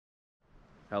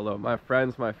Hello, my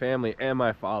friends, my family, and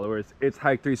my followers. It's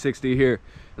Hike 360 here,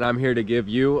 and I'm here to give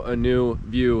you a new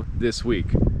view this week.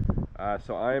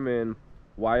 So I am in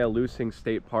Wyalusing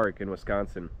State Park in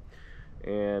Wisconsin,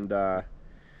 and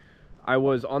I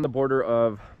was on the border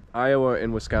of Iowa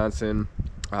and Wisconsin.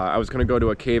 I was going to go to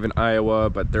a cave in Iowa,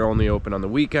 but they're only open on the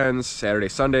weekends, Saturday,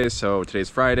 Sundays, so today's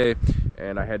Friday,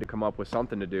 and I had to come up with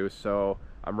something to do. So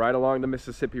I'm right along the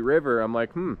Mississippi River. I'm like,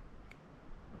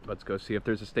 let's go see if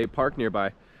there's a state park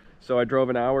nearby. So I drove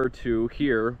an hour to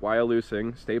here,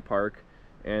 Wyalusing State Park,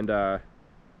 and I'm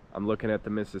looking at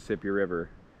the Mississippi River.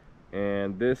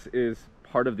 And this is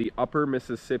part of the Upper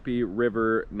Mississippi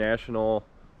River National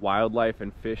Wildlife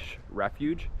and Fish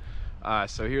Refuge.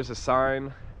 So here's a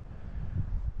sign.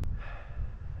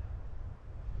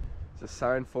 It's a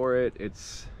sign for it.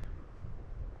 It's,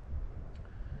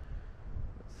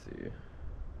 let's see,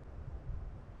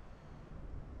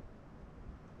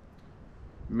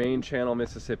 Main Channel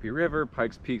Mississippi River,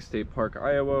 Pikes Peak State Park,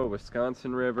 Iowa,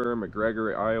 Wisconsin River,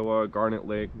 McGregor, Iowa, Garnet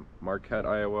Lake, Marquette,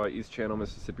 Iowa, East Channel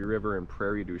Mississippi River, and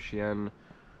Prairie du Chien,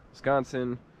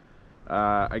 Wisconsin.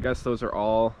 I guess those are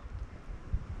all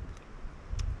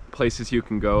places you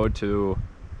can go to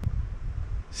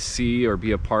see or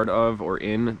be a part of or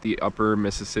in the Upper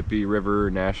Mississippi River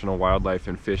National Wildlife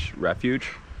and Fish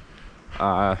Refuge.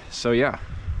 So yeah,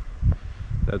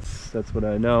 that's what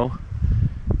I know.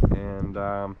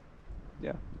 And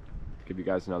yeah, give you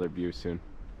guys another view soon.